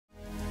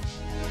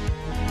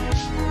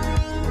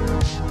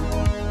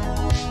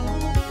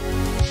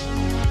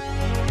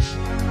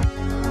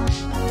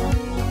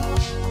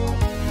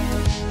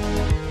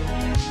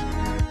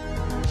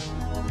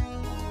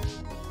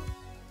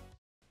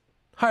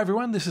Hi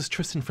everyone, this is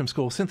Tristan from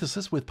School of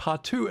Synthesis with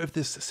part 2 of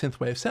this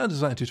Synthwave sound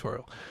design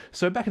tutorial.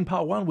 So back in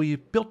part 1 we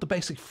built the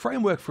basic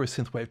framework for a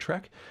Synthwave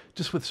track,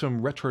 just with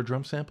some retro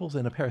drum samples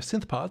and a pair of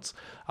synth parts.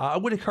 I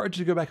would encourage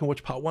you to go back and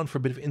watch part 1 for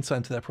a bit of insight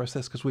into that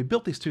process, because we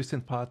built these two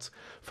synth parts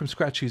from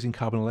scratch using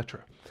Carbon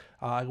Electra.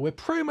 We're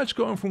pretty much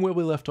going from where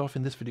we left off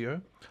in this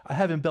video. I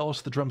have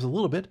embellished the drums a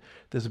little bit.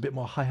 There's a bit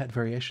more hi-hat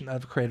variation.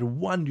 I've created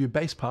one new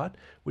bass part,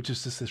 which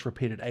is just this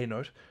repeated A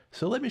note.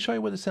 So let me show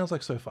you what it sounds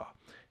like so far.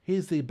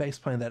 Here's the bass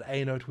playing that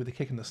A note with a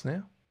kick and the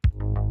snare.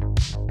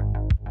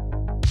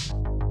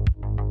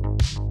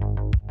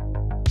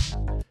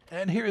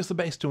 And here is the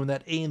bass doing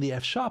that E and the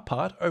F sharp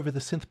part over the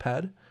synth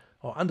pad,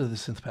 or under the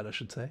synth pad I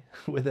should say,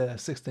 with a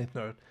 16th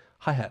note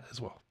hi-hat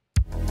as well.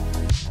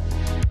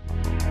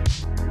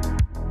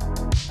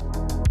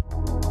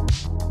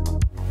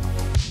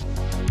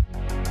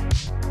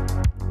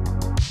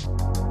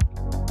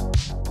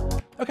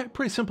 Okay,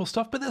 pretty simple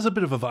stuff, but there's a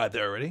bit of a vibe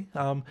there already.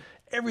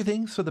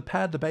 Everything, so the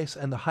pad, the bass,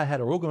 and the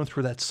hi-hat are all going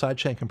through that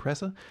sidechain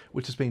compressor,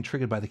 which is being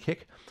triggered by the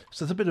kick.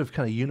 So there's a bit of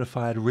kind of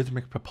unified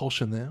rhythmic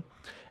propulsion there.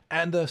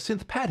 And the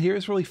synth pad here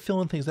is really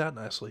filling things out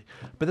nicely.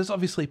 But there's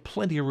obviously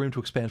plenty of room to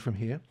expand from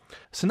here.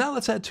 So now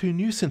let's add two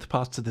new synth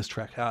parts to this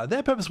track.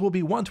 Their purpose will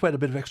be, one, to add a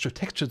bit of extra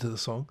texture to the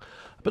song,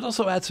 but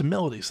also add some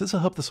melodies. This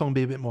will help the song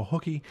be a bit more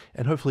hooky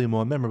and hopefully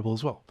more memorable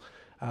as well.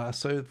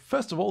 So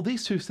first of all,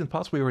 these two synth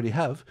parts we already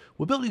have,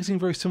 we're built using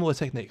very similar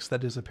techniques.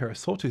 That is a pair of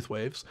sawtooth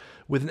waves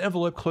with an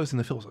envelope closing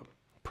the filter.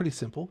 Pretty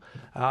simple.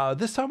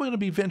 This time we're going to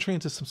be venturing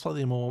into some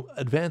slightly more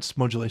advanced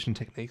modulation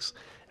techniques,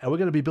 and we're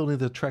going to be building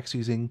the tracks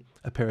using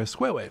a pair of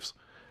square waves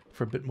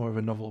for a bit more of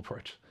a novel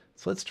approach.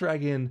 So let's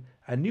drag in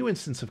a new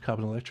instance of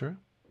Carbon Electra,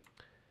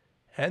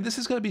 and this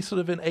is going to be sort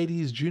of an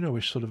 80s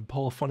Juno-ish sort of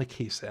polyphonic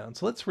key sound.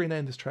 So let's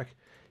rename this track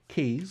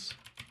Keys,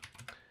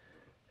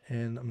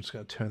 and I'm just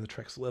going to turn the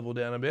track's level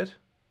down a bit.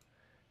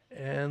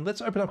 And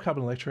let's open up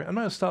Carbon Electra. I'm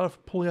going to start off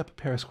pulling up a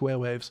pair of square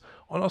waves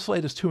on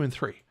oscillators 2 and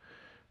 3.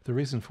 The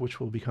reason for which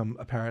will become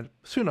apparent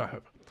soon, I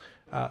hope.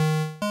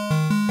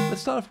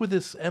 Let's start off with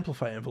this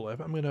amplify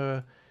envelope. I'm going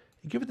to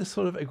give it this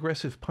sort of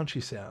aggressive,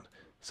 punchy sound.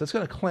 So it's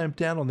going to clamp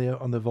down on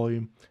the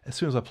volume as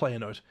soon as I play a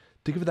note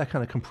to give it that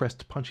kind of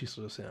compressed, punchy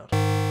sort of sound.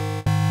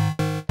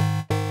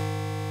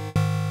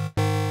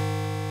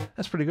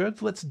 That's pretty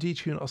good. Let's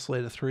detune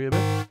oscillator 3 a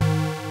bit.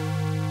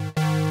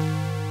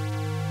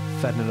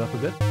 Fatten it up a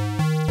bit.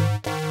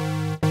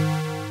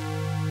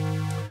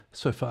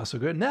 So far, so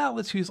good. Now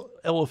let's use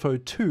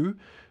LFO 2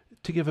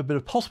 to give a bit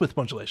of pulse width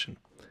modulation.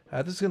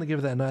 This is going to give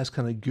it that nice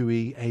kind of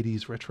gooey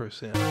 80s retro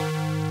sound.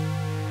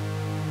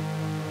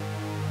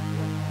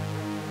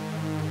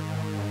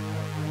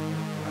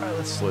 Alright,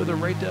 let's slow the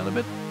rate down a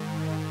bit.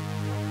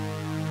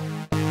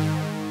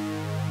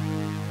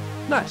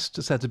 Nice,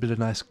 just adds a bit of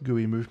nice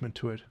gooey movement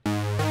to it.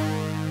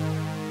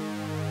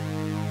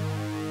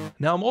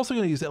 Now I'm also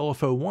going to use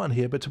LFO 1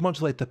 here, but to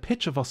modulate the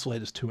pitch of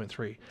oscillators 2 and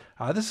 3.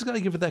 This is going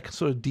to give it that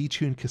sort of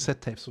detuned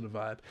cassette tape sort of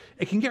vibe.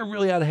 It can get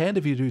really out of hand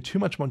if you do too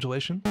much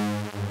modulation. So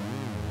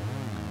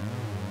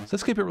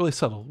let's keep it really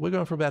subtle. We're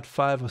going for about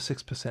 5 or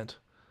 6%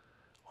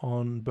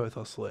 on both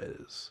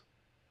oscillators.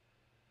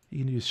 You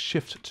can use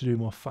shift to do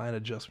more fine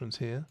adjustments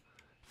here.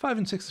 5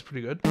 and 6 is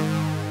pretty good.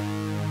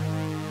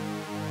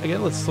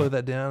 Again, let's slow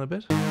that down a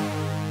bit.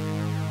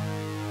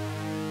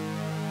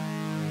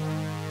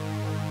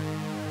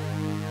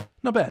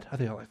 Not bad, I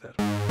think I like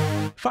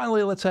that.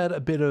 Finally, let's add a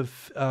bit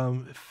of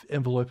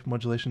envelope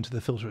modulation to the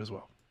filter as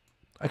well.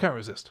 I can't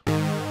resist.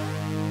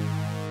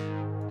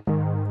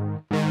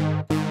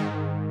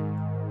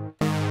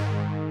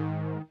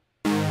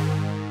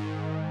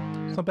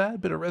 It's not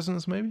bad, bit of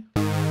resonance maybe.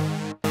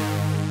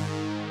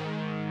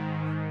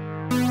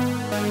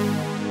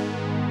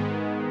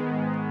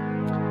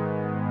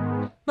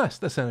 Nice,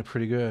 that sounded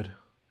pretty good.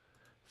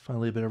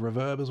 Finally, a bit of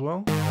reverb as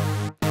well.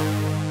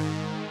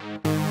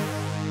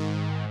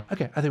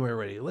 Okay, I think we're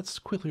ready. Let's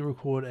quickly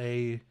record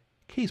a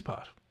keys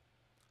part.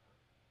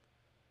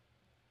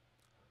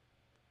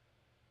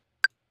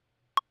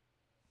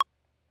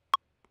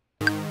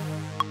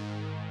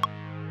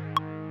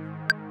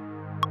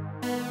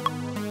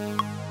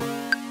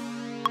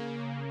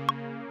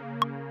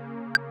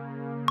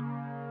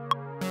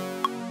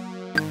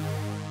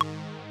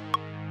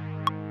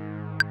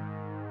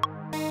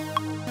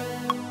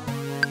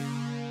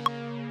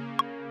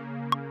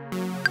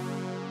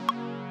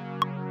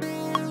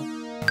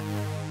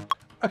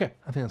 Okay,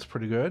 I think that's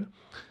pretty good.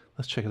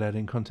 Let's check it out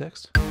in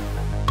context.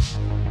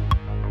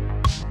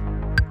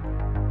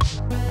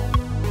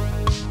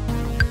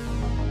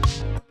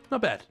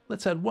 Not bad.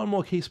 Let's add one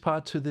more keys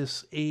part to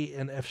this E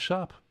and F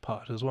sharp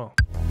part as well.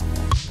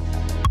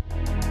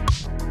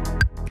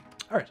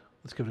 All right,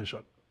 let's give it a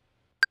shot.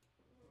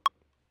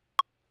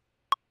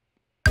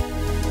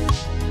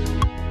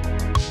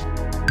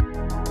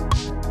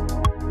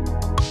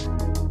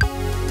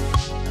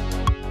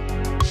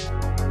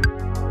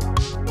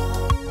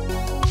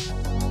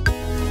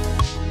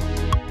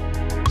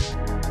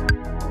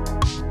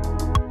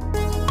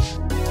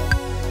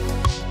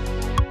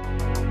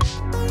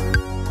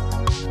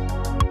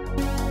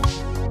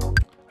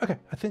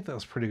 think that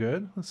was pretty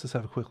good. Let's just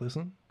have a quick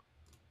listen.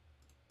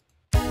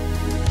 I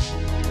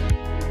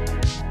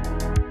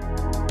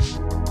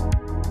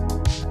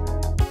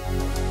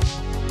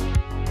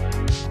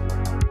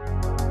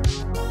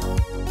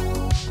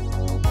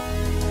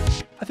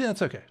think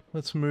that's okay.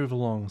 Let's move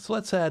along. So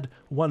let's add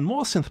one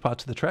more synth part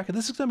to the track. And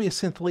this is going to be a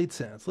synth lead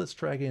sound. So let's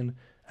drag in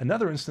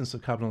another instance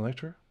of Carbon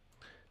Electra.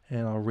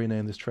 And I'll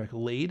rename this track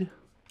Lead.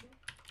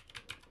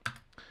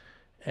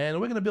 And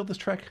we're going to build this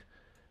track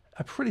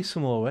a pretty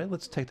similar way.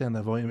 Let's take down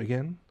that volume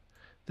again.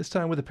 This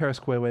time with a pair of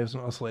square waves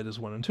and oscillators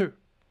 1 and 2.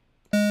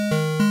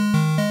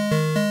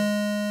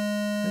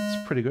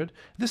 That's pretty good.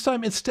 This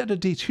time, instead of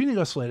detuning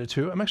oscillator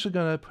 2, I'm actually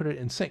going to put it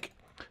in sync.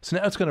 So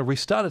now it's going to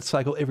restart its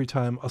cycle every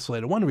time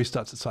oscillator 1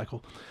 restarts its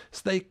cycle.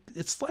 So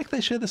it's like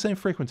they share the same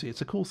frequency.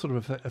 It's a cool sort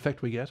of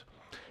effect we get.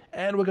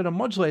 And we're going to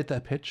modulate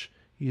that pitch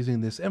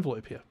using this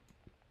envelope here.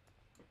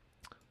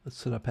 Let's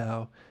set up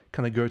our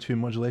kind of go-to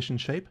modulation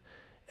shape.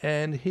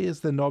 And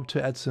here's the knob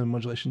to add some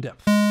modulation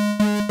depth.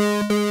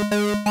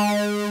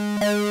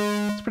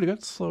 It's pretty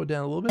good. Slow it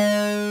down a little bit.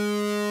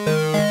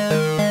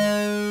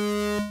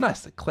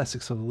 Nice, the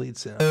classic sort of lead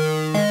sound.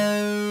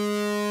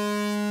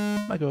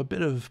 Might go a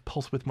bit of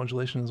pulse width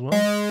modulation as well.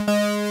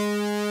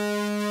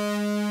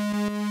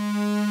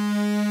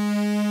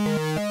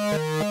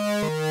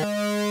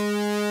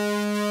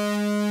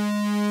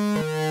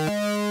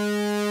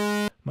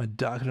 Might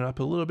darken it up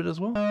a little bit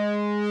as well.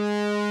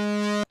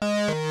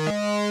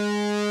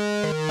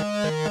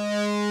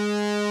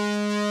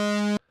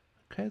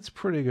 Okay, it's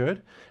pretty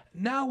good.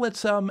 Now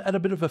let's add a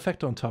bit of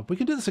effect on top. We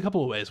can do this a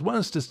couple of ways. One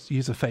is just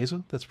use a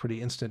phaser. That's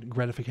pretty instant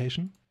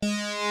gratification.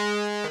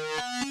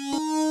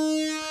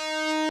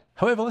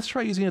 However, let's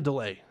try using a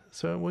delay.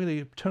 So we're going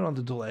to turn on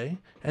the delay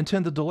and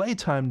turn the delay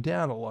time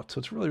down a lot. So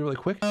it's really, really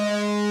quick.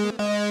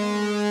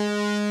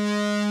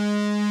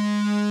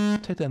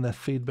 Take down that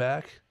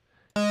feedback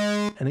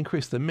and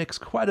increase the mix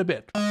quite a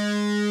bit.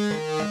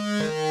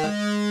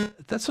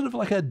 That's sort of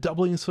like a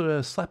doubling sort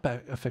of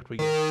slapback effect we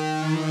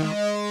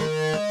get.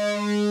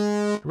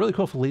 Really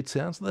cool for lead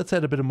sounds. Let's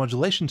add a bit of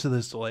modulation to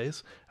those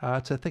delays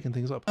to thicken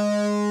things up.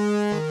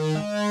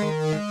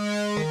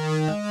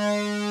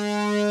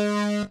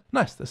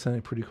 Nice, that's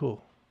sounding pretty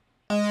cool.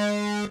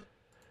 The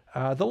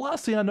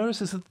last thing I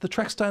noticed is that the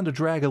track's starting to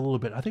drag a little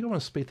bit. I think I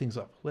want to speed things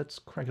up. Let's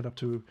crank it up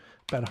to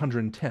about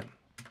 110. Let's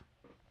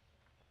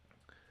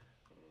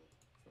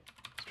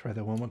try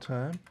that one more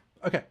time.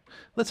 Okay,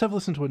 let's have a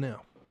listen to it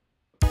now.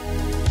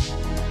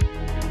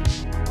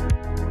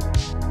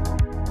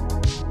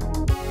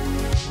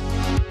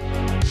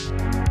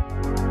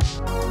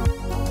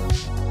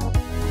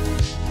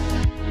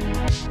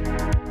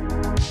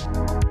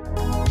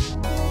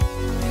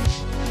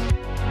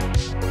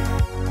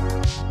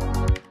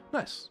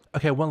 Nice.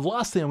 Okay, one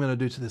last thing I'm going to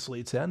do to this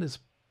lead sound is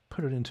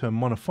put it into a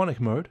monophonic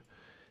mode,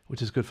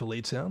 which is good for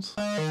lead sounds.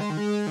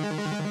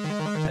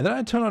 And then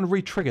I turn on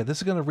re-trigger. This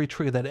is going to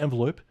re-trigger that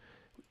envelope,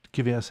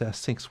 giving us our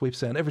sync sweep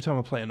sound every time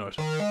I play a note.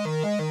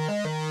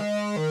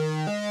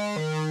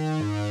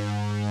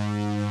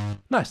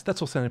 Nice,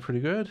 that's all sounding pretty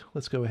good.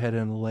 Let's go ahead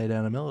and lay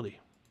down a melody.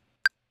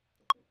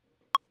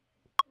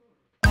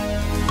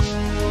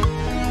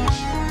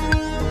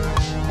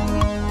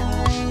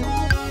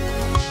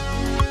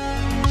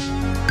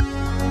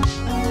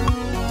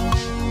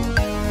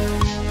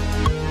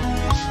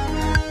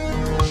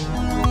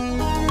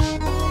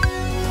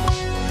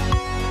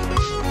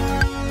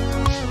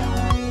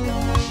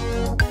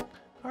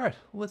 Alright,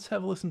 let's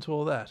have a listen to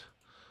all that.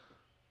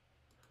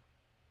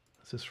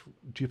 Let's just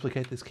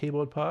duplicate this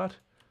keyboard part.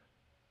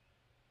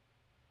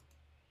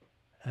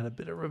 Add a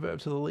bit of reverb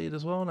to the lead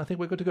as well, and I think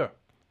we're good to go.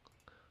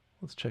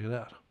 Let's check it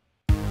out.